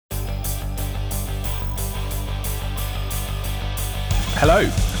Hello,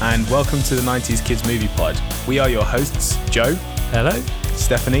 and welcome to the 90s Kids Movie Pod. We are your hosts, Joe. Hello.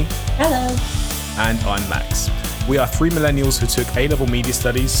 Stephanie. Hello. And I'm Max. We are three millennials who took A-level media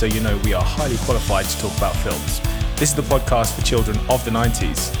studies, so you know we are highly qualified to talk about films. This is the podcast for children of the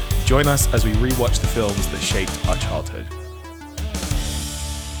 90s. Join us as we rewatch the films that shaped our childhood.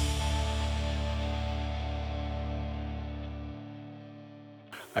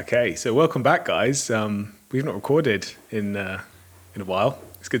 Okay, so welcome back, guys. We've not recorded in a while.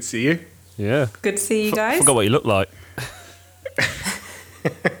 It's good to see you. Yeah. Good to see you guys. Forgot what you look like.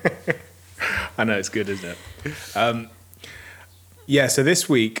 I know, it's good, isn't it? So this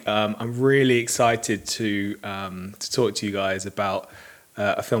week I'm really excited to talk to you guys about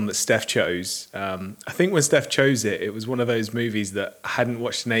a film that Steph chose. I think when Steph chose it, it was one of those movies that I hadn't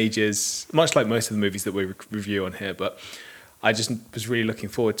watched in ages, much like most of the movies that we review on here, but I just was really looking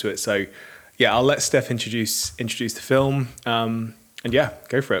forward to it. So yeah, I'll let Steph introduce the film, and yeah,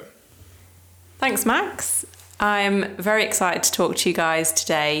 go for it. Thanks, Max. I'm very excited to talk to you guys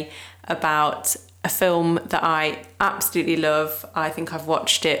today about a film that I absolutely love. I think I've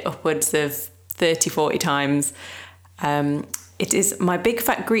watched it upwards of 30, 40 times. It is My Big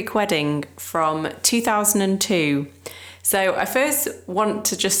Fat Greek Wedding from 2002. So I first want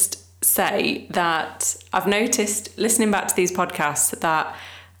to just say that I've noticed, listening back to these podcasts, that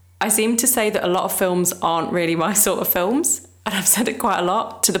I seem to say that a lot of films aren't really my sort of films. And I've said it quite a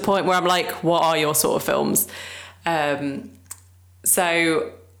lot, to the point where I'm like, what are your sort of films?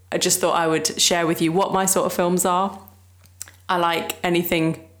 So I just thought I would share with you what my sort of films are. I like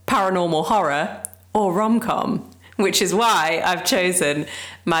anything paranormal horror or rom-com, which is why I've chosen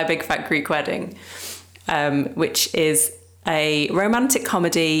My Big Fat Greek Wedding, which is a romantic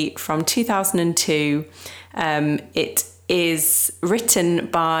comedy from 2002. It is written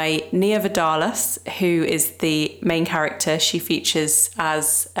by Nia Vardalos, who is the main character. She features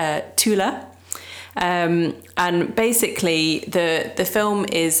as Tula. And basically the film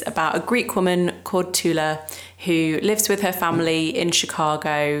is about a Greek woman called Tula who lives with her family in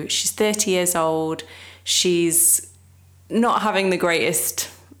Chicago. She's 30 years old. She's not having the greatest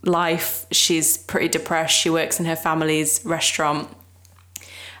life. She's pretty depressed. She works in her family's restaurant.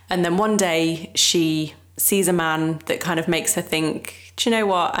 And then one day she sees a man that kind of makes her think, do you know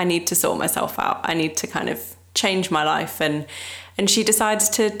what? I need to sort myself out. I need to kind of change my life. And she decides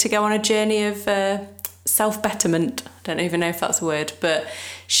to go on a journey of self-betterment. I don't even know if that's a word, but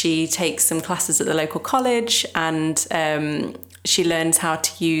she takes some classes at the local college, and she learns how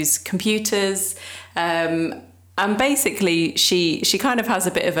to use computers. And basically she kind of has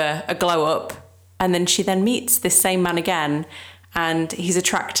a bit of a glow up, and then she then meets this same man again, and he's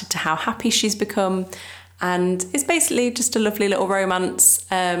attracted to how happy she's become. And it's basically just a lovely little romance,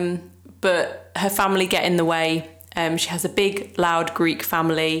 but her family get in the way. She has a big, loud Greek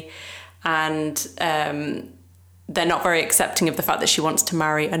family, and they're not very accepting of the fact that she wants to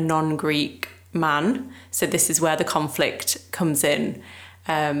marry a non-Greek man. So this is where the conflict comes in.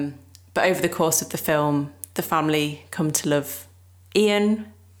 But over the course of the film, the family come to love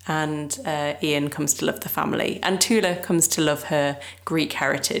Ian, and Ian comes to love the family. And Tula comes to love her Greek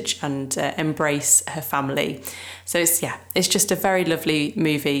heritage and embrace her family. So it's just a very lovely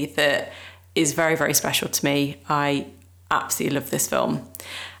movie that is very, very special to me. I absolutely love this film,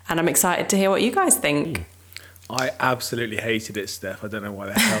 and I'm excited to hear what you guys think. I absolutely hated it, Steph. I don't know why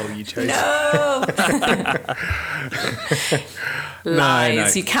the hell you chose it.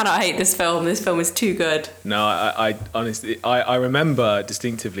 Lies. No. You cannot hate this film. This film is too good. No, I honestly, I remember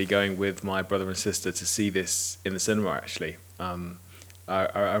distinctively going with my brother and sister to see this in the cinema, actually.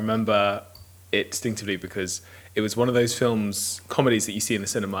 I remember it distinctively because it was one of those comedies that you see in the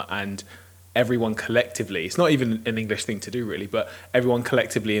cinema, and everyone collectively, it's not even an English thing to do really, but everyone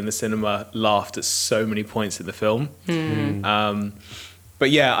collectively in the cinema laughed at so many points in the film. But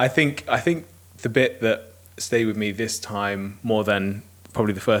yeah, I think the bit that stayed with me this time more than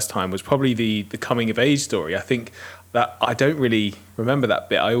probably the first time was probably the coming of age story. I think that I don't really remember that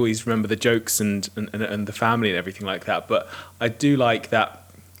bit. I always remember the jokes and the family and everything like that, but I do like that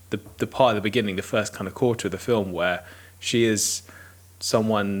the part at the beginning, the first kind of quarter of the film, where she is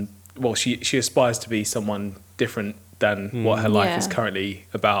someone, well, she aspires to be someone different than what her life is currently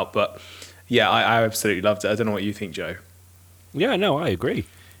about. But yeah, I absolutely loved it. I don't know what you think, Joe. Yeah, no, I agree.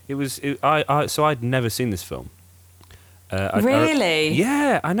 So I'd never seen this film. Really?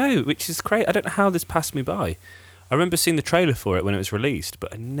 Yeah, I know, which is great. I don't know how this passed me by. I remember seeing the trailer for it when it was released,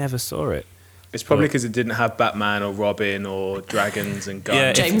 but I never saw it. It's probably because it didn't have Batman or Robin or dragons and guns.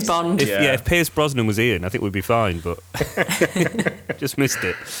 Yeah, James Bond. If Pierce Brosnan was Ian, I think we'd be fine, but just missed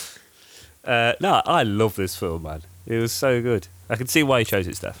it. No, I love this film, man. It was so good. I can see why you chose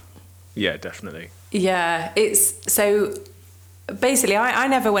it, Steph. Yeah, definitely. Yeah, it's so basically I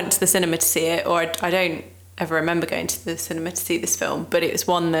never went to the cinema to see it, or I don't ever remember going to the cinema to see this film, but it was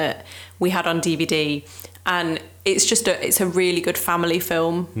one that we had on DVD, and it's a really good family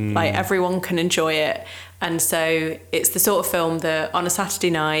film. Like, everyone can enjoy it. And so it's the sort of film that on a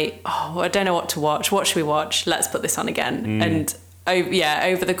Saturday night, I don't know what to watch. What should we watch? Let's put this on again. And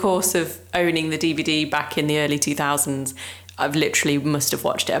over the course of owning the DVD back in the early 2000s, I've literally must have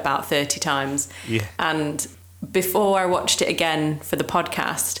watched it about 30 times. Yeah. And before I watched it again for the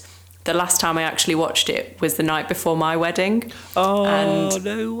podcast, the last time I actually watched it was the night before my wedding. Oh, and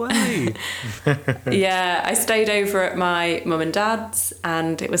no way. yeah, I stayed over at my mum and dad's,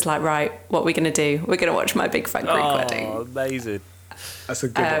 and it was like, right, what are we going to do? We're going to watch My Big Fat Greek Wedding. Oh, amazing. That's a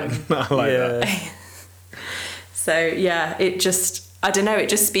good one. I like that. So, yeah, it just, I don't know, it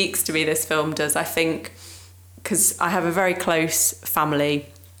just speaks to me, this film does. I think, because I have a very close family,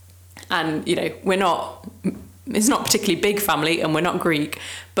 and, you know, it's not a particularly big family, and we're not Greek,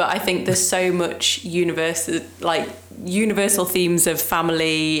 but I think there's so much universal themes of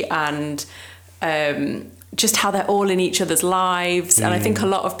family, and just how they're all in each other's lives. And I think a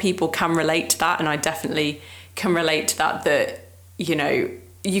lot of people can relate to that, and I definitely can relate to that, you know,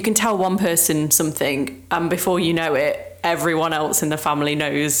 you can tell one person something, and before you know it, everyone else in the family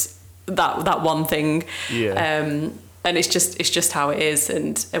knows that one thing. Yeah. And it's just how it is,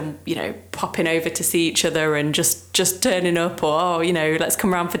 and you know, popping over to see each other, and just turning up, or you know, let's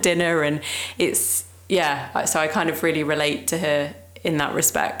come around for dinner, and it's so I kind of really relate to her in that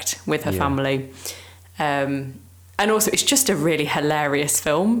respect with her family, and also it's just a really hilarious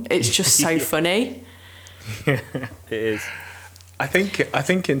film. It's just so funny. It is. I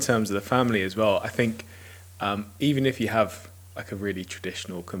think in terms of the family as well, I think even if you have like a really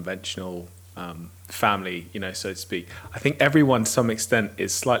traditional, conventional family, you know, so to speak, I think everyone to some extent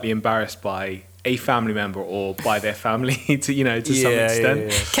is slightly embarrassed by a family member or by their family to some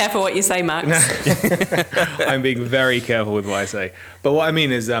extent. Yeah. Careful what you say, Max. I'm being very careful with what I say. But what I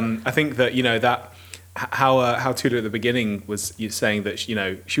mean is, I think that, you know, that how Tula at the beginning was saying that, you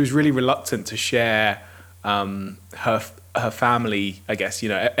know, she was really reluctant to share her family, I guess, you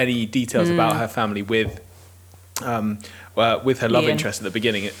know, any details about her family with her love interest at the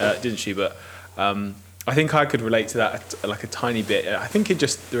beginning, didn't she? But I think I could relate to that like a tiny bit. I think in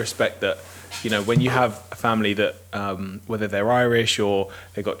just the respect that, you know, when you have a family that whether they're Irish or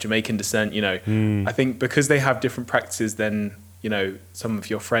they've got Jamaican descent, you know, I think because they have different practices than, you know, some of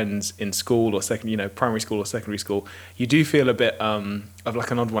your friends in school or primary school or secondary school, you do feel a bit of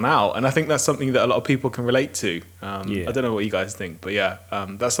like an odd one out. And I think that's something that a lot of people can relate to. I don't know what you guys think, but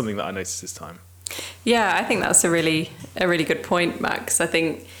that's something that I noticed this time. Yeah, I think that's a really good point, Max. I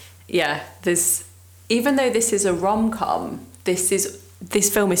think, even though this is a rom-com, this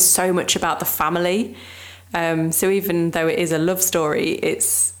film is so much about the family. So even though it is a love story,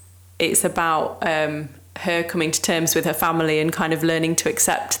 it's about her coming to terms with her family and kind of learning to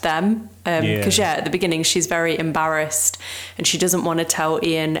accept them. Because at the beginning she's very embarrassed and she doesn't want to tell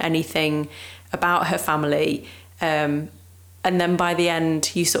Ian anything about her family. And then by the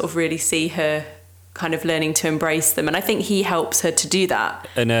end, you sort of really see her kind of learning to embrace them. And I think he helps her to do that.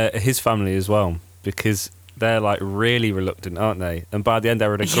 And his family as well, because they're like really reluctant, aren't they? And by the end,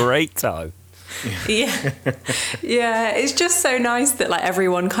 they're having a great time. Yeah. It's just so nice that like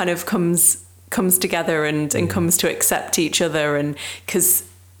everyone kind of comes together and comes to accept each other. And because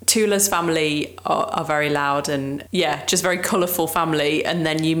Tula's family are very loud and just very colourful family, and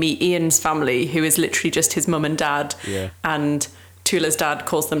then you meet Ian's family, who is literally just his mum and dad, and Tula's dad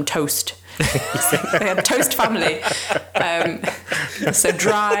calls them toast. They had toast family. So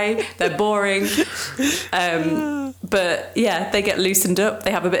dry, they're boring, but they get loosened up.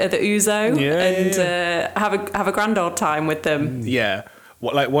 They have a bit of the ouzo have a grand old time with them.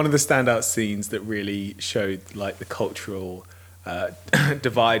 One of the standout scenes that really showed like the cultural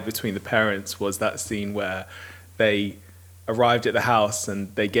divide between the parents was that scene where they arrived at the house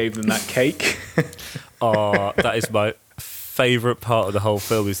and they gave them that cake. Oh, that is my favourite part of the whole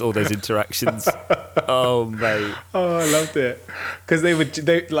film, is all those interactions. Oh, mate. Oh, I loved it. Because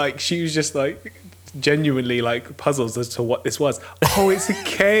she was just like genuinely like puzzled as to what this was. Oh, it's a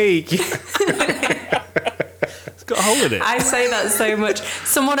cake. It's got a hole in it. I say that so much.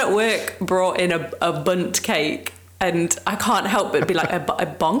 Someone at work brought in a bunt cake, and I can't help but be like, a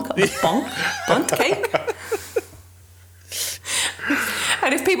bunt cake?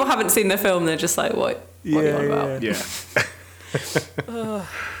 And if people haven't seen the film, they're just like, what are you on about? Yeah.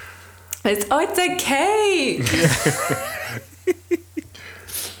 It's a cake.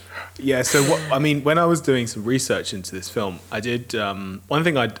 Yeah, so when I was doing some research into this film, I did one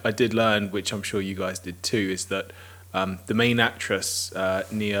thing I did learn, which I'm sure you guys did too, is that the main actress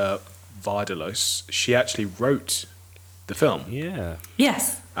Nia Vardalos, she actually wrote the film. Yeah.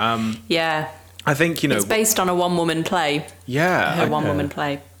 Yes. Yeah. I think it's based on a one-woman play. Yeah, Her one-woman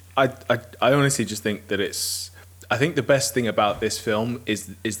play. I honestly just think that I think the best thing about this film is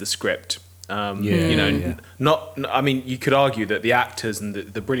the script. Not. I mean, you could argue that the actors and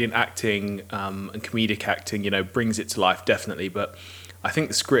the brilliant acting and comedic acting, brings it to life definitely. But I think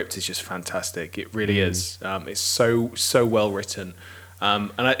the script is just fantastic. It really is. It's so well written,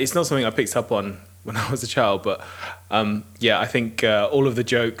 and it's not something I picked up on when I was a child. But I think all of the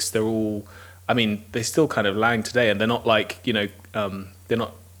jokes, they're all. I mean, they still kind of land today, and they're not like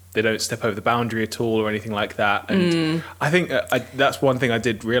they don't step over the boundary at all or anything like that. And I think that's one thing I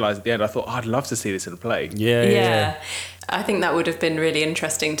did realise at the end. I thought, I'd love to see this in a play. Yeah. I think that would have been really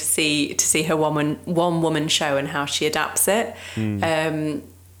interesting to see her one woman show and how she adapts it.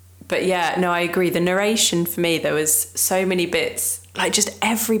 But yeah, no, I agree. The narration for me, there was so many bits, like just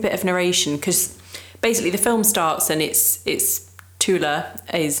every bit of narration, because basically the film starts and it's Tula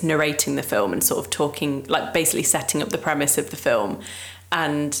is narrating the film and sort of talking, like basically setting up the premise of the film.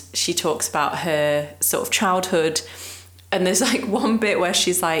 And she talks about her sort of childhood. And there's like one bit where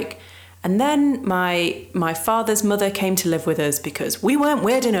she's like, and then my father's mother came to live with us because we weren't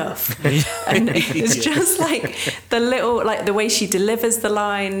weird enough. And it's just like the little, like the way she delivers the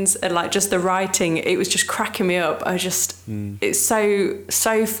lines and like just the writing, it was just cracking me up. It's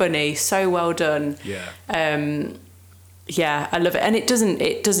so funny, so well done. Yeah, I love it. And it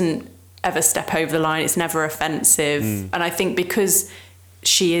doesn't ever step over the line. It's never offensive. And I think because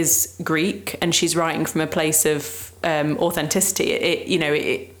she is Greek and she's writing from a place of authenticity,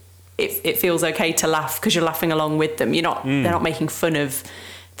 it feels okay to laugh because you're laughing along with them. They're not making fun of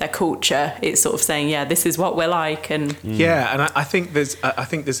their culture. It's sort of saying, yeah, this is what we're like. And and I think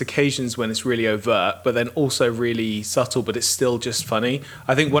there's occasions when it's really overt, but then also really subtle, but it's still just funny.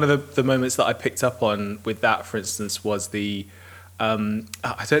 I think one of the moments that I picked up on with that, for instance, was the I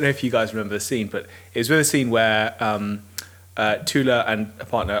don't know if you guys remember the scene, but it was with a scene where Tula and a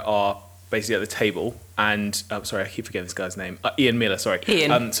partner are basically at the table, and sorry, I keep forgetting this guy's name. Ian Miller, sorry.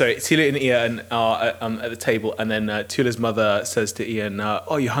 Ian. So Tula and Ian are at the table, and then Tula's mother says to Ian,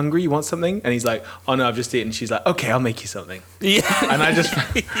 "Oh, you hungry? You want something?" And he's like, "Oh no, I've just eaten." She's like, "Okay, I'll make you something." Yeah. And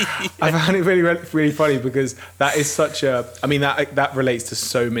I found it really, really funny because that is such a. I mean, that relates to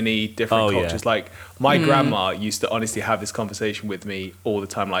so many different cultures. Yeah. Like my grandma used to honestly have this conversation with me all the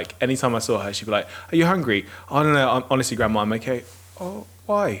time. Like anytime I saw her, she'd be like, "Are you hungry?" "Oh no, honestly, Grandma, I'm okay." "Oh,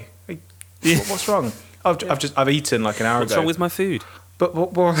 why? What's wrong?" I've eaten like an hour ago. What's wrong with my food? But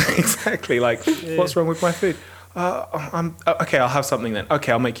what exactly? Like, what's wrong with my food? Okay, I'll have something then.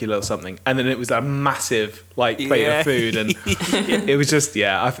 Okay, I'll make you a little something. And then it was a massive plate of food, and it was just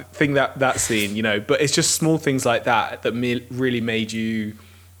I think that scene, But it's just small things like that really made you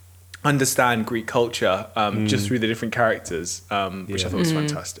understand Greek culture just through the different characters, which I thought was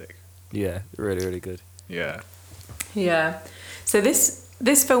fantastic. Yeah, really, really good. Yeah. Yeah. So this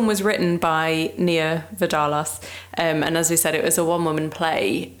film was written by Nia Vardalos, and as we said, it was a one-woman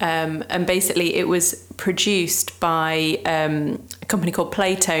play, and basically it was produced by a company called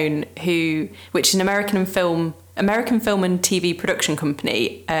Playtone, which is an American film and TV production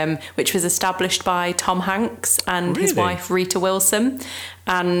company, which was established by Tom Hanks and his wife Rita Wilson,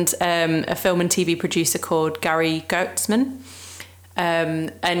 and a film and TV producer called Gary Goetzman.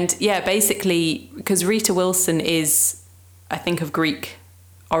 And basically, because Rita Wilson is, I think, of Greek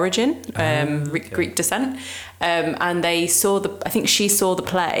origin, Greek descent, and I think she saw the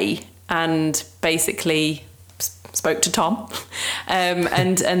play and basically spoke to Tom,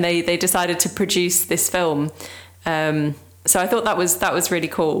 and they decided to produce this film. So I thought that was really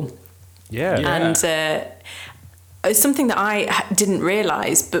cool. Yeah. And it's something that I didn't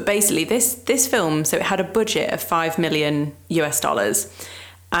realise, but basically this film, so it had a budget of $5 million US,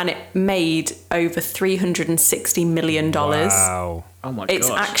 and it made over $360 million. Wow. Oh my gosh. It's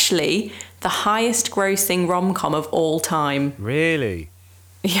actually the highest grossing rom-com of all time. Really?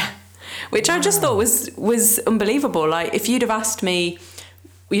 Yeah. Which I just thought was unbelievable. Like, if you'd have asked me,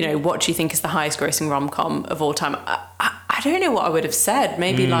 what do you think is the highest grossing rom-com of all time? I don't know what I would have said.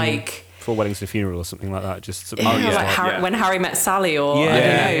 Maybe like... Four Weddings and a Funeral or something like that. Just something When Harry Met Sally, or I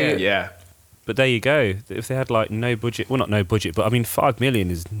don't know. Yeah. But there you go. If they had no budget, well, not no budget, but I mean, $5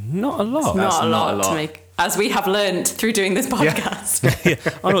 million is not a lot. It's not a lot to make, as we have learned through doing this podcast.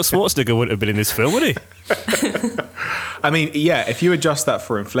 Arnold Schwarzenegger wouldn't have been in this film, would he? I mean, if you adjust that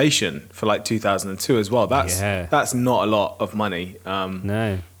for inflation for 2002 as well, that's not a lot of money.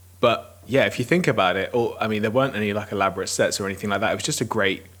 No. But yeah, if you think about it, I mean, there weren't any like elaborate sets or anything like that. It was just a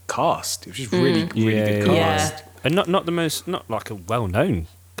great cast. It was just really good cast. Yeah. And not like a well-known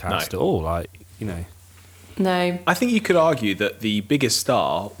cast No. at all. Like, you know, No. I think you could argue that the biggest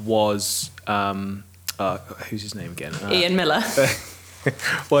star was who's his name again? Ian Miller.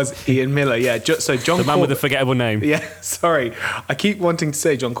 Was Ian Miller? Yeah. So John, the man with the forgettable name. Yeah, sorry. I keep wanting to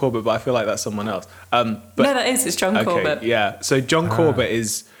say John Corbett, but I feel like that's someone else. But No, it's John Corbett. Yeah. So John Corbett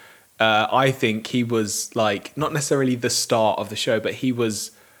is, I think he was like not necessarily the star of the show, but he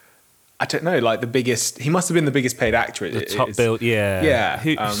was, I don't know, like the biggest. He must have been the biggest paid actor. The top billed, yeah. Yeah.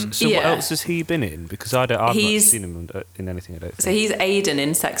 So what else has he been in? Because I've not seen him in anything, I don't think. So he's Aidan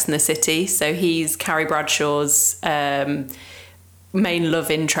in Sex and the City. So he's Carrie Bradshaw's main love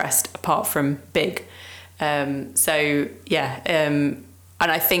interest, apart from Big. And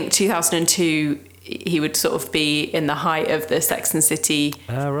I think 2002 he would sort of be in the height of the Sex and the City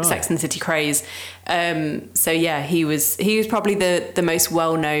craze. He was probably the most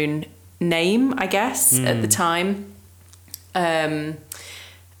well known name, I guess, at the time. And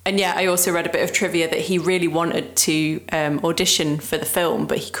yeah, I also read a bit of trivia that he really wanted to audition for the film,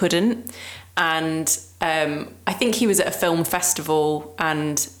 but he couldn't. And I think he was at a film festival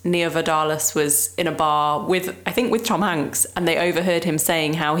and Nia Vardalos was in a bar with Tom Hanks, and they overheard him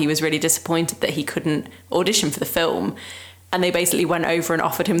saying how he was really disappointed that he couldn't audition for the film. And they basically went over and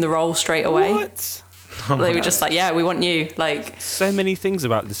offered him the role straight away. What? They were just like, yeah, we want you. Like, so many things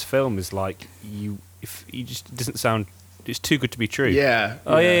about this film is like it just doesn't sound. It's too good to be true. Yeah.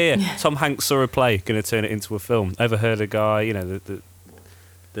 Oh yeah. Tom Hanks saw a play, going to turn it into a film. Overheard a guy, you know,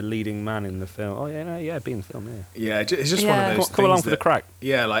 the leading man in the film. Oh yeah, be in the film. Yeah. Yeah, it's just one of those. Come along for the that, crack.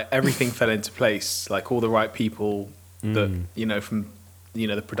 Yeah, like everything fell into place. Like all the right people that from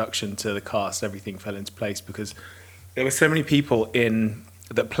the production to the cast, everything fell into place because there were so many people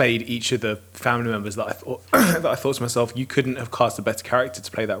that played each of the family members that I thought to myself, you couldn't have cast a better character to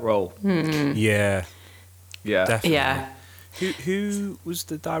play that role. Yeah. Yeah. Definitely. yeah. Who was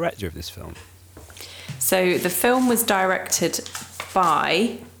the director of this film? So the film was directed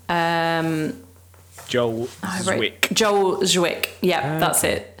by Joel Zwick. Joel Zwick. Yeah, that's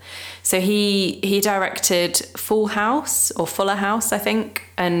it. So he directed Full House or Fuller House, I think,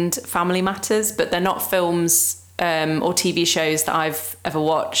 and Family Matters, but they're not films or TV shows that I've ever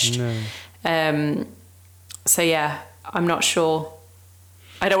watched. No. So yeah, I'm not sure.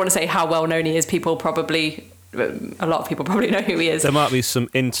 I don't want to say how well known he is. A lot of people probably know who he is. There might be some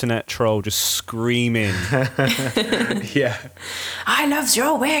internet troll just screaming. Yeah. I love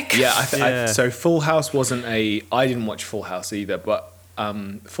Joel Wick. Yeah, so Full House wasn't I didn't watch Full House either, but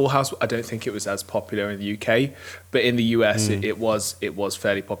Full House, I don't think it was as popular in the UK, but in the US it was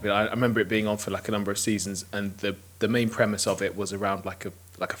fairly popular. I remember it being on for like a number of seasons, and the main premise of it was around like a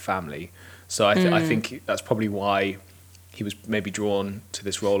family. So I think that's probably why he was maybe drawn to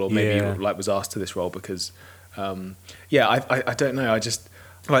this role, or maybe like was asked to this role, because I don't know. I just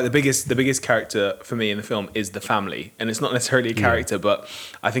like the biggest character for me in the film is the family, and it's not necessarily a character, but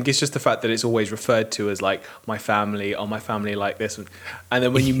I think it's just the fact that it's always referred to as like my family like this, and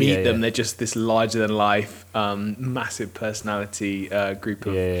then when you meet them, they're just this larger than life, massive personality group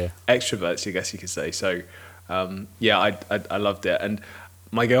of extroverts, I guess you could say. So I loved it, and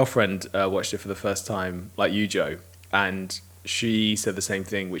my girlfriend watched it for the first time, like you, Joe, and she said the same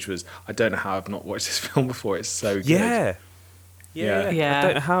thing, which was, I don't know how I've not watched this film before. It's so good. Yeah. Yeah. I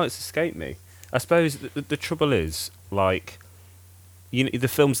don't know how it's escaped me. I suppose the trouble is, like, the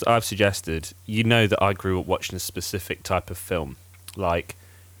films that I've suggested, that I grew up watching a specific type of film, like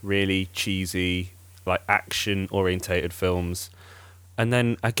really cheesy, like action-orientated films. And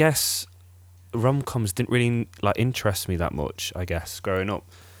then I guess rom-coms didn't really like interest me that much, I guess, growing up.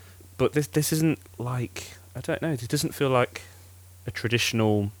 But this isn't like, I don't know, it doesn't feel like a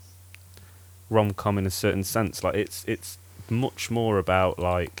traditional rom-com in a certain sense. Like it's much more about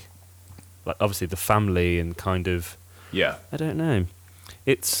like obviously the family and kind of, I don't know,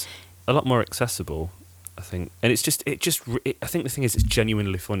 it's a lot more accessible, I think. And I think the thing is, it's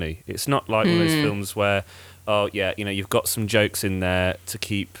genuinely funny. It's not like one of those films where you've got some jokes in there to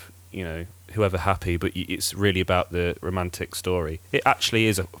keep whoever happy, but it's really about the romantic story. It actually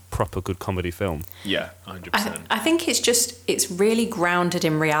is a proper good comedy film. Yeah, 100%. I think it's really grounded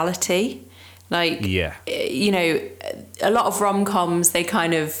in reality. Like, a lot of rom-coms, they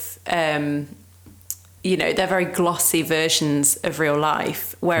kind of, they're very glossy versions of real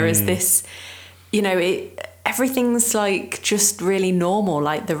life. Whereas this, everything's like just really normal.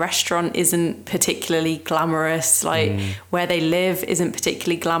 Like the restaurant isn't particularly glamorous. Like where they live isn't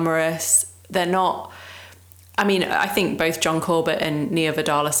particularly glamorous. They're not, I mean, I think both John Corbett and Nia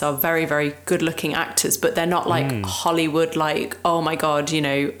Vardalos are very, very good-looking actors, but they're not like Hollywood, like, oh my God, you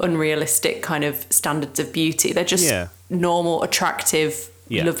know, unrealistic kind of standards of beauty. They're just normal, attractive,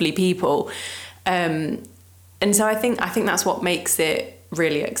 lovely people. And so I think that's what makes it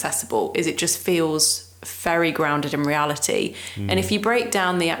really accessible, is it just feels very grounded in reality. And if you break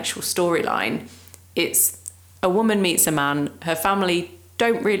down the actual storyline, it's a woman meets a man, her family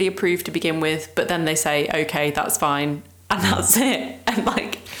don't really approve to begin with, but then they say, okay, that's fine, and that's it. And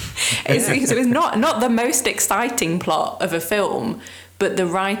like, it's not the most exciting plot of a film, but the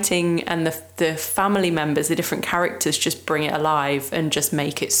writing and the family members, the different characters, just bring it alive and just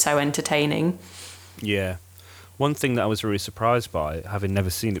make it so entertaining. Yeah. One thing that I was really surprised by, having never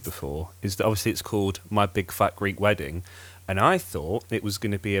seen it before, is that obviously it's called My Big Fat Greek Wedding, and I thought it was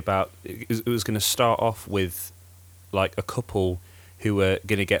going to be about, it was going to start off with like a couple who were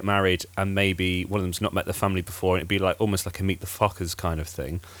going to get married and maybe one of them's not met the family before, and it'd be like almost like a Meet the Fockers kind of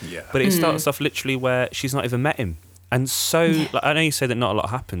thing. Yeah. But it starts off literally where she's not even met him. And so, like, I know you say that not a lot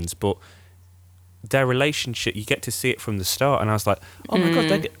happens, but their relationship, you get to see it from the start. And I was like, oh my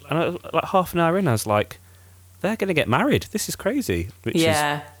God, like half an hour in, I was like, they're going to get married. This is crazy. Which is,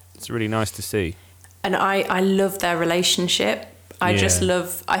 it's really nice to see. And I love their relationship. I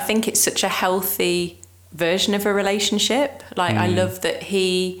think it's such a healthy version of a relationship. Like, I love that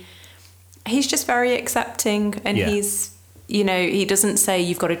he's just very accepting, and he's, you know, he doesn't say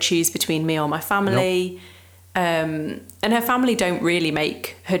you've got to choose between me or my family. Nope. And her family don't really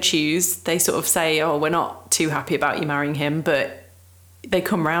make her choose. They sort of say, oh, we're not too happy about you marrying him, but they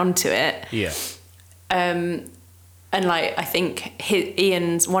come round to it. Yeah. And like, I think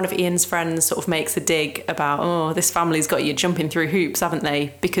one of Ian's friends sort of makes a dig about, oh, this family's got you jumping through hoops, haven't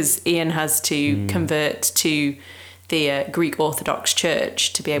they? Because Ian has to convert to the Greek Orthodox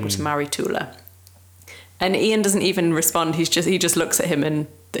Church to be able to marry Tula. And Ian doesn't even respond. He just looks at him, and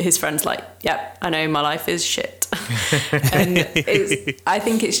his friend's like, yep, I know, my life is shit. And I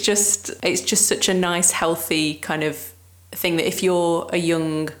think it's just such a nice, healthy kind of thing that if you're a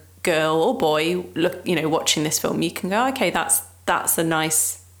young girl or boy, watching this film, you can go, okay, that's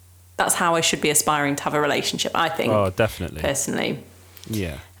how I should be aspiring to have a relationship, I think. Oh, definitely. Personally.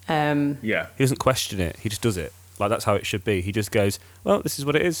 Yeah. He doesn't question it. He just does it. Like, that's how it should be. He just goes, well, this is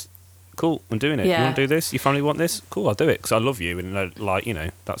what it is. Cool, I'm doing it. Yeah. You want to do this? Your family want this? Cool, I'll do it because I love you, and like, you know,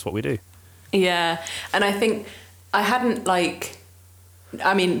 that's what we do. Yeah, and I think I hadn't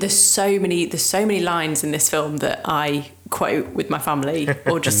there's so many lines in this film that I quote with my family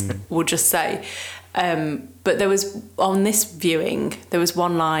or just will just say. But there was, on this viewing, there was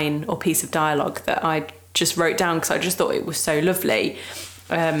one line or piece of dialogue that I just wrote down because I just thought it was so lovely.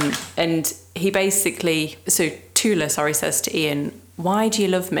 And he basically, Tula says to Ian, why do you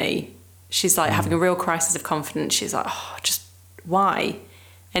love me? She's like having a real crisis of confidence. She's like, oh, just why?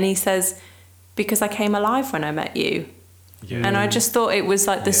 And he says, because I came alive when I met you. Yeah. And I just thought it was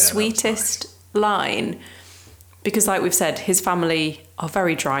like the sweetest line, because like we've said, his family are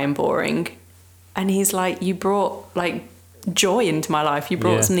very dry and boring. And he's like, you brought like joy into my life. You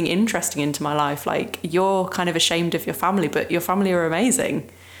brought something interesting into my life. Like, you're kind of ashamed of your family, but your family are amazing.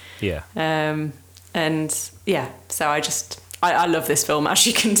 Yeah. So I love this film, as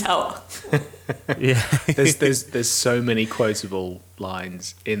you can tell. Yeah. There's so many quotable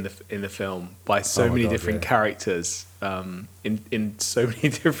lines in the film by so many different characters in so many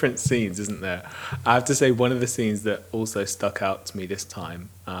different scenes, isn't there? I have to say, one of the scenes that also stuck out to me this time,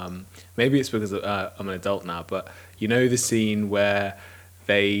 maybe it's because I'm an adult now, but you know the scene where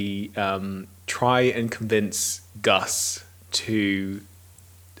they try and convince Gus to,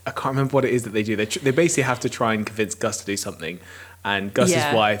 I can't remember what it is that they do. They basically have to try and convince Gus to do something, and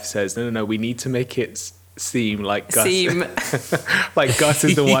Gus's wife says, "No, we need to make it seem like Gus, like Gus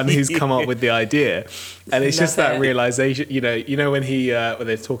is the one who's come up with the idea." And it's just that realization, you know, when when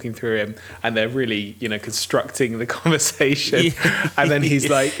they're talking through him and they're really, constructing the conversation, and then he's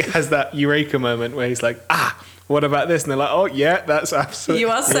like, has that eureka moment where he's like, what about this? And they're like, oh yeah, that's absolutely. You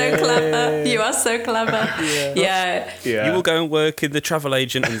are so clever. You are so clever. Yeah. You will go and work in the travel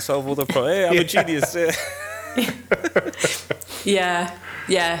agent and solve all the problems. Hey, I'm a genius.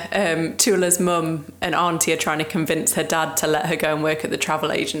 Tula's mum and auntie are trying to convince her dad to let her go and work at the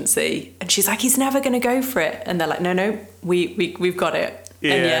travel agency, and she's like, he's never going to go for it. And they're like, no, we've got it.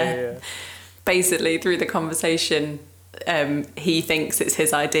 Basically through the conversation, he thinks it's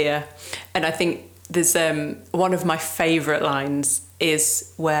his idea. And I think there's one of my favourite lines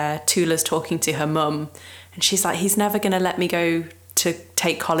is where Tula's talking to her mum, and she's like, he's never going to let me go to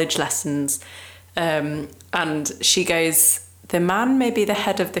take college lessons. And she goes, the man may be the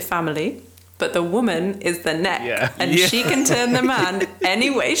head of the family, but the woman is the neck. Yeah. And she can turn the man any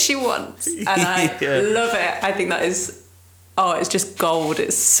way she wants. And I love it. I think that is, it's just gold.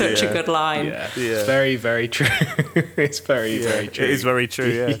 It's such a good line. Yeah. Very, very true. It's very, very true. It is very true,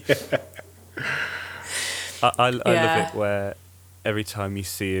 yeah. I love it where every time you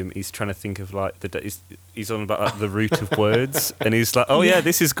see him, he's trying to think of like he's on about like, the root of words, and he's like, oh yeah,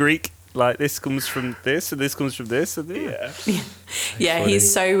 this is Greek. Like this comes from this, and this comes from this, and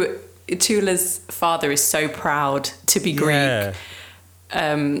He's so. Tula's father is so proud to be Greek,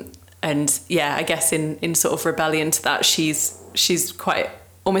 and I guess in sort of rebellion to that, she's quite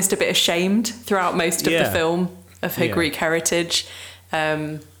almost a bit ashamed throughout most of the film of her Greek heritage.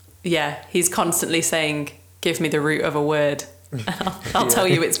 He's constantly saying, "Give me the root of a word." I'll tell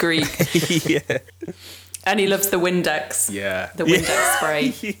you it's Greek. And he loves the Windex. Yeah. The Windex spray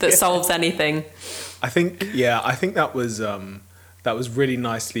that solves anything. I think that was really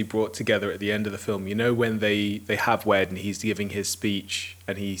nicely brought together at the end of the film. You know, when they have wed and he's giving his speech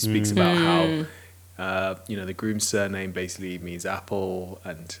and he speaks about how the groom's surname basically means apple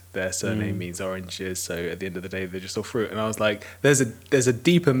and their surname means oranges. So at the end of the day, they're just all fruit. And I was like, there's a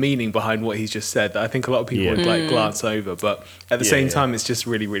deeper meaning behind what he's just said that I think a lot of people would like glance over. But at the same time, it's just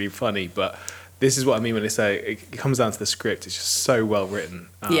really, really funny. But this is what I mean when I say it comes down to the script. It's just so well written.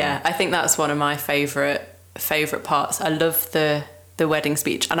 I think that's one of my favourite parts. I love the wedding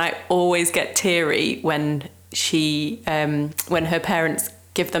speech, and I always get teary when when her parents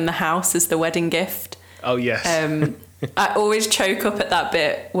give them the house as the wedding gift. Oh yes. I always choke up at that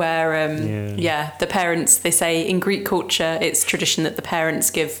bit where the parents, they say in Greek culture it's tradition that the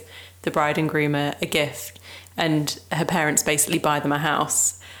parents give the bride and groom a gift, and her parents basically buy them a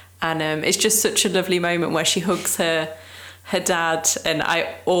house, and it's just such a lovely moment where she hugs her dad, and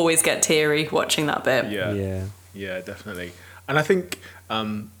I always get teary watching that bit. Yeah, definitely. And I think,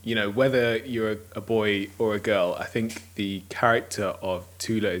 whether you're a boy or a girl, I think the character of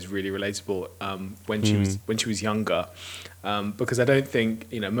Tula is really relatable when she was younger, because I don't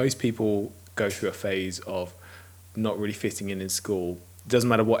think most people go through a phase of not really fitting in school. It doesn't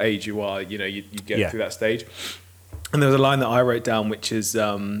matter what age you are, you get through that stage. And there was a line that I wrote down, which is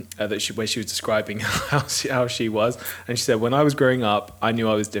where she was describing how she was, and she said, "When I was growing up, I knew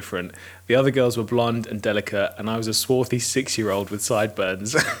I was different. The other girls were blonde and delicate, and I was a swarthy 6-year-old with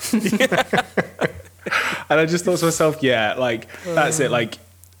sideburns." And I just thought to myself, that's it. Like,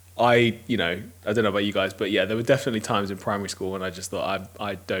 I don't know about you guys, but there were definitely times in primary school when I just thought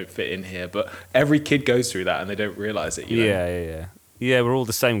I don't fit in here. But every kid goes through that, and they don't realise it. Yeah, we're all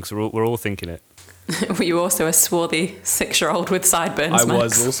the same because we're all thinking it. Were you also a swarthy 6-year-old with sideburns, I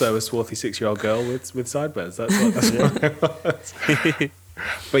Max? was also a swarthy 6-year-old girl with sideburns. That's what I was.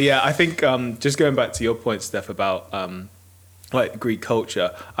 But I think just going back to your point, Steph, about Greek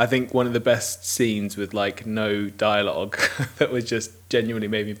culture, I think one of the best scenes with no dialogue that was just genuinely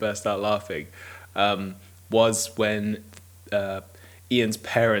made me burst out laughing was when Ian's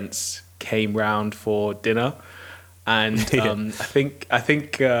parents came round for dinner. And I think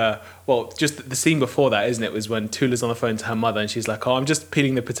just the scene before that, isn't it, was when Tula's on the phone to her mother and she's like, "Oh, I'm just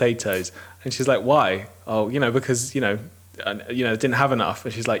peeling the potatoes." And she's like, "Why?" "Oh, because didn't have enough."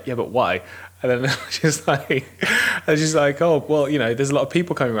 And she's like, "Yeah, but why?" And then she's like, "Oh, well, there's a lot of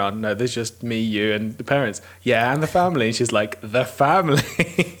people coming around." "No, there's just me, you, and the parents." "Yeah, and the family." And she's like, "The family."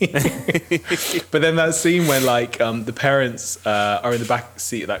 But then that scene when the parents are in the back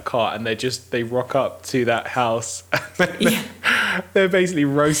seat of that car and they rock up to that house. They're basically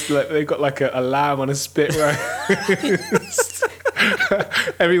roasted. They've got a lamb on a spit roast.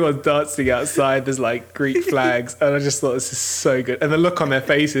 Everyone's dancing outside. There's Greek flags, and I just thought this is so good. And the look on their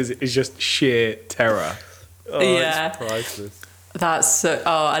faces is just sheer terror. It's priceless. That's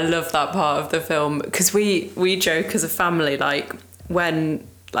I love that part of the film, because we joke as a family, when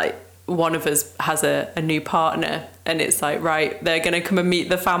one of us has a new partner, and it's right, they're gonna come and meet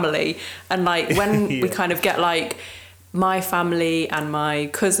the family, and when we kind of get my family and my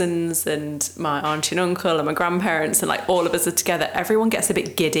cousins and my auntie and uncle and my grandparents and all of us are together, everyone gets a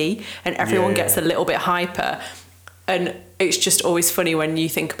bit giddy and everyone gets a little bit hyper, and it's just always funny when you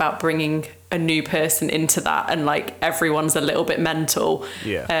think about bringing a new person into that, and everyone's a little bit mental.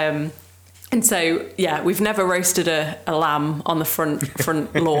 And so we've never roasted a lamb on the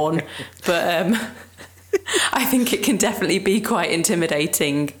front lawn, but I think it can definitely be quite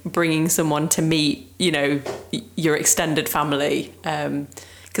intimidating bringing someone to meet, your extended family.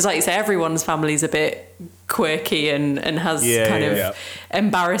 Because like you say, everyone's family is a bit quirky and has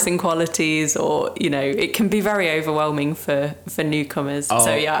embarrassing qualities, or, it can be very overwhelming for newcomers.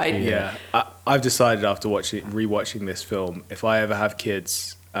 I've decided after rewatching this film, if I ever have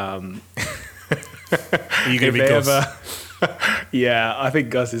kids, Are you going to be If they Gus? yeah, I think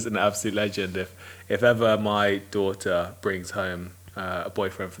Gus is an absolute legend. If ever my daughter brings home a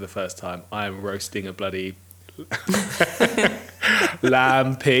boyfriend for the first time, I am roasting a bloody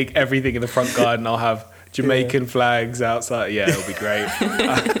lamb, pig, everything in the front garden. I'll have Jamaican flags outside. Yeah, it'll be great.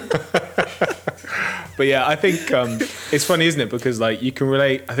 But yeah, I think it's funny, isn't it? Because like you can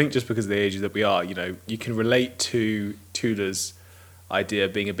relate. I think just because of the ages that we are, you know, you can relate to Tudor's idea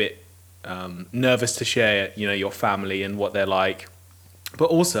of being a bit nervous to share, you know, your family and what they're like. But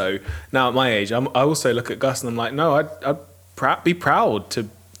also now at my age, I also look at Gus and I'm like, no, I'd be proud to,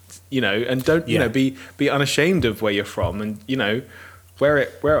 you know, and don't you know be unashamed of where you're from, and you know, wear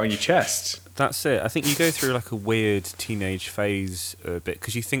it on your chest. That's it. I think you go through like a weird teenage phase a bit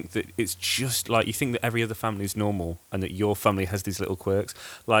because you think that it's just like you think that every other family is normal and that your family has these little quirks.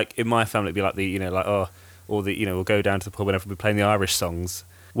 Like in my family, it'd be like the, you know, like or the, you know, we'll go down to the pub whenever we're playing the Irish songs.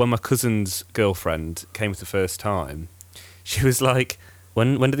 When my cousin's girlfriend came for the first time, she was like,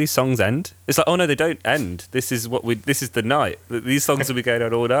 When do these songs end? It's like, oh no, they don't end. This is the night. These songs will be going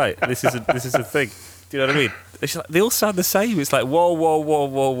on all night. This is a thing. Do you know what I mean? It's like, they all sound the same. It's like whoa, whoa, whoa,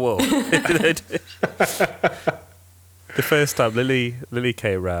 whoa, whoa. The first time Lily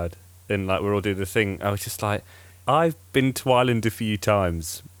came around and like we're all doing the thing, I was just like, I've been to Ireland a few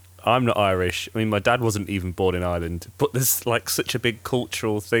times. I'm not Irish. I mean, my dad wasn't even born in Ireland, but there's like such a big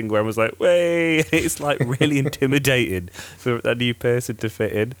cultural thing where I was like, "Way!" It's like really intimidating for a new person to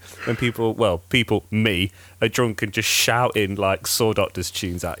fit in when me, are drunk and just shouting like Saw Doctors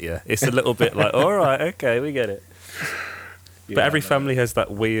tunes at you. It's a little bit like, all right, okay, we get it. Yeah, but every family has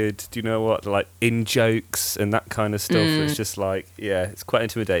that weird, do you know what, like in jokes and that kind of stuff. It's just like, yeah, it's quite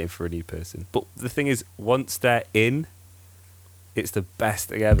intimidating for a new person. But the thing is, once they're in, it's the best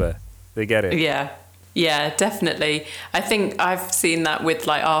thing ever. They get it. Yeah, definitely. I think I've seen that with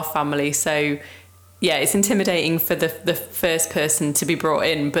like our family. So yeah, it's intimidating for the first person to be brought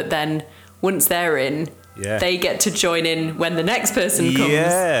in, but then once they're in, they get to join in when the next person comes.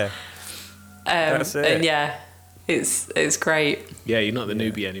 Yeah. That's it. And yeah, it's great. Yeah, you're not the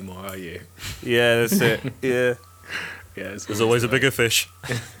newbie anymore, are you? Yeah, that's it. Yeah. Yeah, There's always a bigger fish.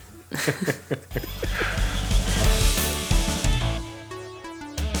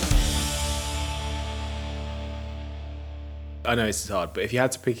 I know this is hard, but if you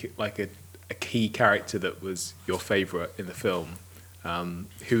had to pick like a key character that was your favourite in the film,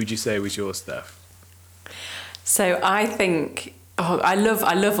 who would you say was yours, Steph? So I think I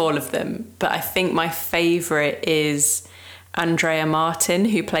love all of them, but I think my favourite is Andrea Martin,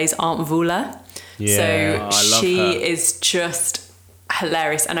 who plays Aunt Vula. Yeah. So I love she her. is just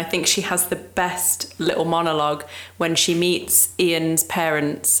hilarious, and I think she has the best little monologue when she meets Ian's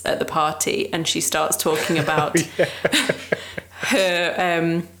parents at the party and she starts talking about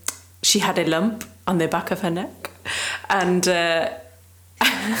her she had a lump on the back of her neck, and and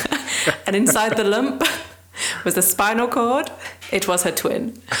inside the lump was the spinal cord. It was her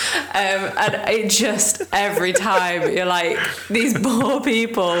twin. And it just, every time, you're like, these poor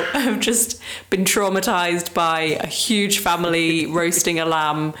people have just been traumatized by a huge family roasting a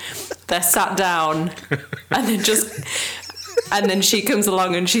lamb. They're sat down and then she comes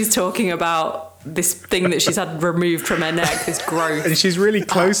along and she's talking about this thing that she's had removed from her neck, this growth. And she's really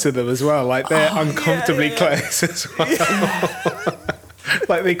close to them as well. Like they're uncomfortably close as well.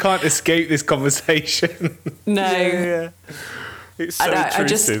 Like they can't escape this conversation. No. Yeah. It's so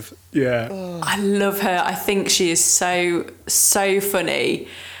intrusive. I love her. I think she is so funny.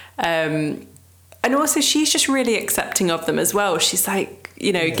 And also she's just really accepting of them as well. She's like,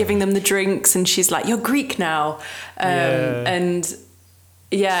 you know, giving them the drinks and she's like, you're Greek now. And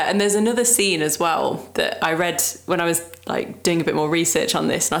there's another scene as well that I read when I was like doing a bit more research on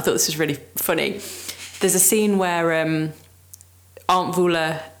this, and I thought this was really funny. There's a scene where Aunt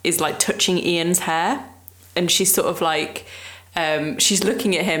Vula is like touching Ian's hair, and she's sort of like she's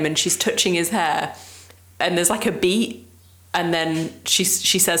looking at him and she's touching his hair, and there's like a beat, and then she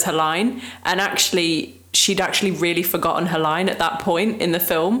says her line, and actually she'd actually really forgotten her line at that point in the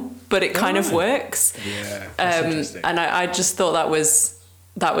film, but it kind of works. Yeah, that's interesting. And I just thought that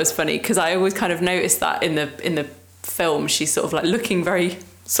was funny, because I always kind of noticed that in the film she's sort of like looking very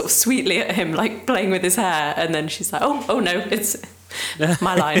sort of sweetly at him, like playing with his hair, and then she's like, oh no, it's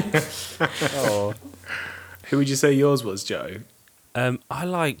my line. Oh. Who would you say yours was, Joe? I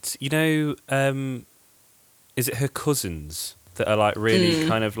liked, you know, is it her cousins that are like really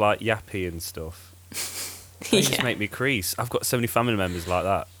kind of like yappy and stuff? They just make me crease. I've got so many family members like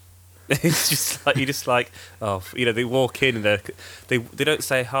that. It's just like, you're just like, oh, you know, they walk in and they don't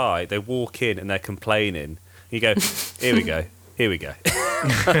say hi. They walk in and they're complaining. You go, here we go.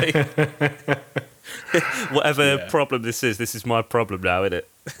 Whatever Yeah. problem this is my problem now, isn't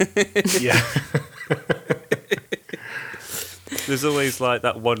it? Yeah. There's always like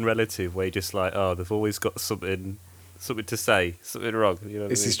that one relative where you're just like, oh, they've always got something to say, something wrong. You know what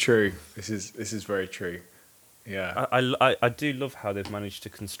This I mean? is true. This is very true. Yeah. I do love how they've managed to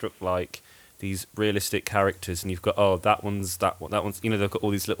construct like these realistic characters, and you've got that one's you know, they've got all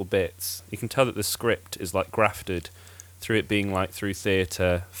these little bits. You can tell that the script is like grafted through it being like through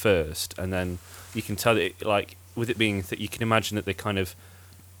theatre first, and then you can tell that it, like with it being that you can imagine that they kind of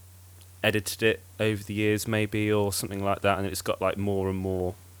edited it over the years maybe or something like that, and it's got like more and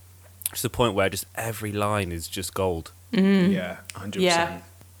more to the point where just every line is just gold. Yeah. 100%. Yeah.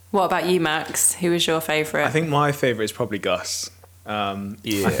 What about you, Max? Who was your favourite? I think my favourite is probably Gus. Yeah.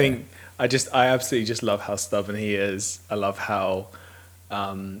 I think I absolutely just love how stubborn he is. I love how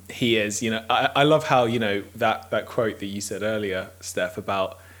he is. You know, I love how, you know, that quote that you said earlier, Steph,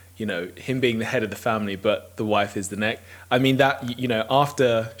 about, you know, him being the head of the family, but the wife is the neck. I mean, that, you know,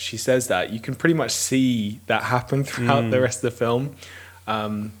 after she says that, you can pretty much see that happen throughout the rest of the film.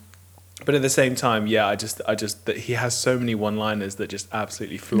 But at the same time, yeah, I just that he has so many one-liners that just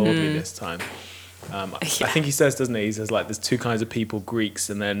absolutely floored me this time. I think he says, doesn't he? He says like, "There's two kinds of people: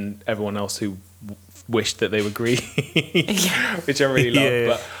 Greeks, and then everyone else who wished that they were Greek," which I really love. Yeah.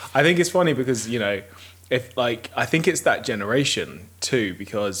 But I think it's funny because, you know, if like I think it's that generation too,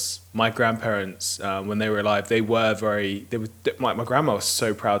 because my grandparents, when they were alive, my grandma was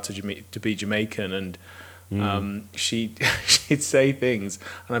so proud to be Jamaican, and she'd say things,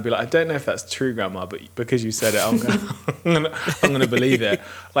 and I'd be like, I don't know if that's true, Grandma, but because you said it, I'm gonna believe it.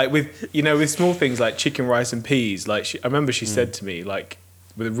 Like with small things like chicken, rice, and peas. Like I remember she said to me, like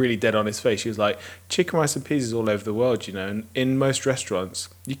with a really dead honest face, she was like, chicken, rice, and peas is all over the world, you know, and in most restaurants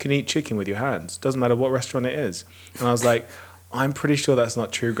you can eat chicken with your hands. Doesn't matter what restaurant it is. And I was like, I'm pretty sure that's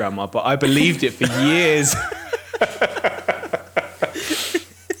not true, Grandma, but I believed it for years.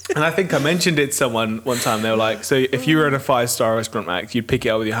 And I think I mentioned it to someone one time. They were like, so if you were in a 5-star restaurant, Max, you'd pick it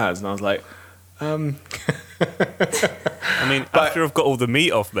up with your hands. And I was like, I mean, after I've got all the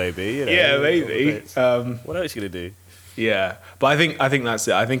meat off, maybe. You know, yeah, all the maybe. bits. What else are you going to do? Yeah. But I think that's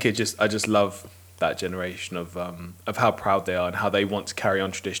it. I think I just love that generation of how proud they are and how they want to carry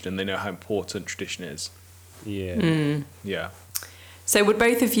on tradition, and they know how important tradition is. Yeah. Yeah. So would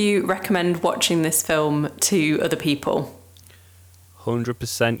both of you recommend watching this film to other people?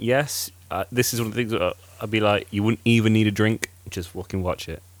 100% yes. This is one of the things that I'd be like, you wouldn't even need a drink, just fucking watch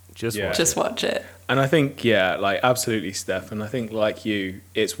it. Just Yeah. watch Just it. watch it. And I think, yeah, like absolutely, Steph. And I think, like you,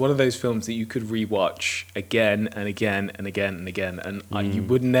 it's one of those films that you could rewatch again and again and again and again, and you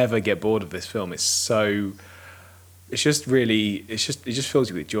would never get bored of this film. It just fills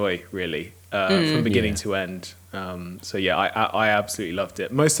you with joy, really, from beginning to end. So yeah, I absolutely loved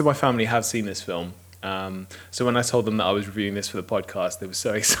it. Most of my family have seen this film. So when I told them that I was reviewing this for the podcast, they were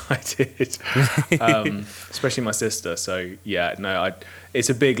so excited, especially my sister. So yeah, no, it's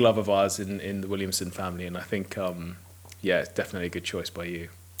a big love of ours in the Williamson family, and I think, yeah, it's definitely a good choice by you.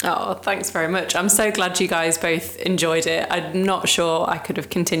 Oh, thanks very much. I'm so glad you guys both enjoyed it. I'm not sure I could have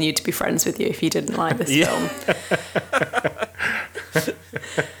continued to be friends with you if you didn't like this film.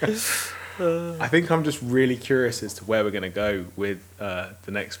 I think I'm just really curious as to where we're going to go with the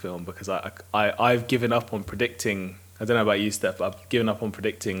next film, because I've given up on predicting. I don't know about you, Steph, but I've given up on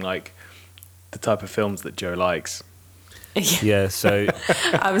predicting like the type of films that Joe likes. Yeah, so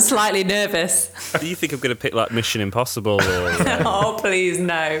I'm slightly nervous. do you think I'm going to pick like Mission Impossible or Oh, please,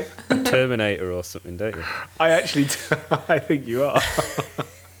 no. Terminator or something, don't you? I think you are.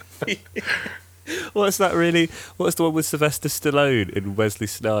 What's the one with Sylvester Stallone and Wesley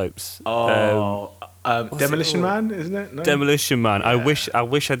Snipes? Demolition Man, isn't it? No? Demolition Man. Yeah. I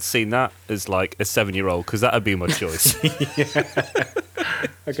wish I'd seen that as like a 7-year-old, because that'd be my choice.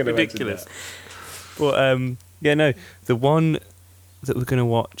 I can Ridiculous. But yeah, no, the one that we're going to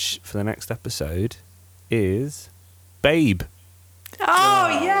watch for the next episode is Babe. Oh,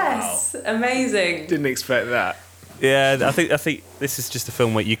 yes. Amazing. Didn't expect that. Yeah, I think this is just a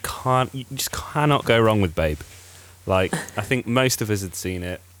film where you just cannot go wrong with Babe. Like, I think most of us had seen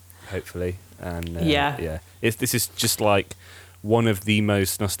it, hopefully, and this is just like one of the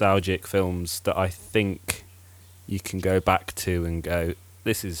most nostalgic films that I think you can go back to and go,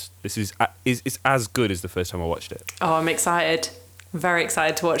 this is as good as the first time I watched it. Oh, I'm excited. Very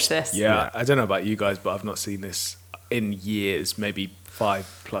excited to watch this. Yeah, I don't know about you guys, but I've not seen this in years, maybe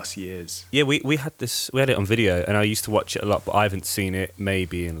 5+ years. Yeah, we had it on video, and I used to watch it a lot, but I haven't seen it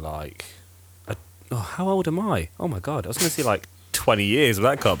maybe in like, how old am I? Oh my God, I was going to say like 20 years, but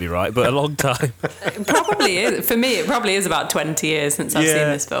that can't be right, but a long time. It probably is. For me, it probably is about 20 years since I've seen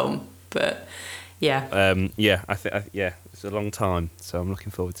this film. But Yeah. I think it's a long time, so I'm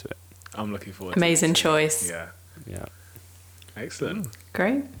looking forward to it. I'm looking forward Amazing to it. choice. Yeah. Yeah. Excellent.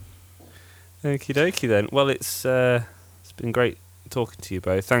 Great. Okie dokie then. Well, it's been great talking to you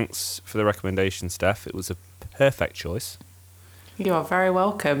both. Thanks for the recommendation, Steph. It was a perfect choice. You are very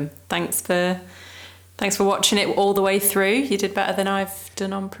welcome. Thanks for watching it all the way through. You did better than I've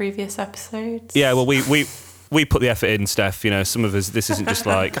done on previous episodes. Yeah, well, we put the effort in, Steph. You know, some of us, this isn't just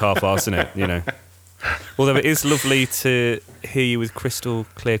like half-arsing it, you know. Although it is lovely to hear you with crystal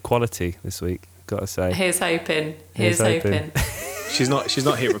clear quality this week, gotta say. Here's hoping. Here's hoping. She's not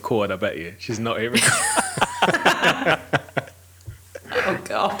hit record, I bet you. She's not hit record. Oh,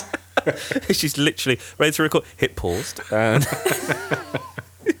 God. She's literally ready to record. Hit paused. And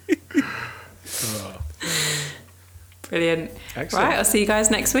Brilliant. Excellent. Right, I'll see you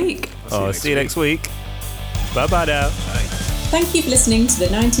guys next week. see you next week. Bye-bye now. Thank you for listening to the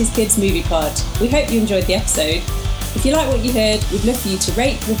 90s Kids Movie Pod. We hope you enjoyed the episode. If you like what you heard, we'd love for you to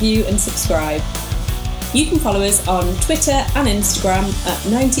rate, review and subscribe. You can follow us on Twitter and Instagram at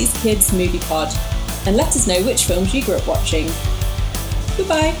 90s Kids Movie Pod and let us know which films you grew up watching.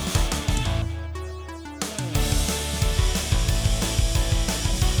 Goodbye.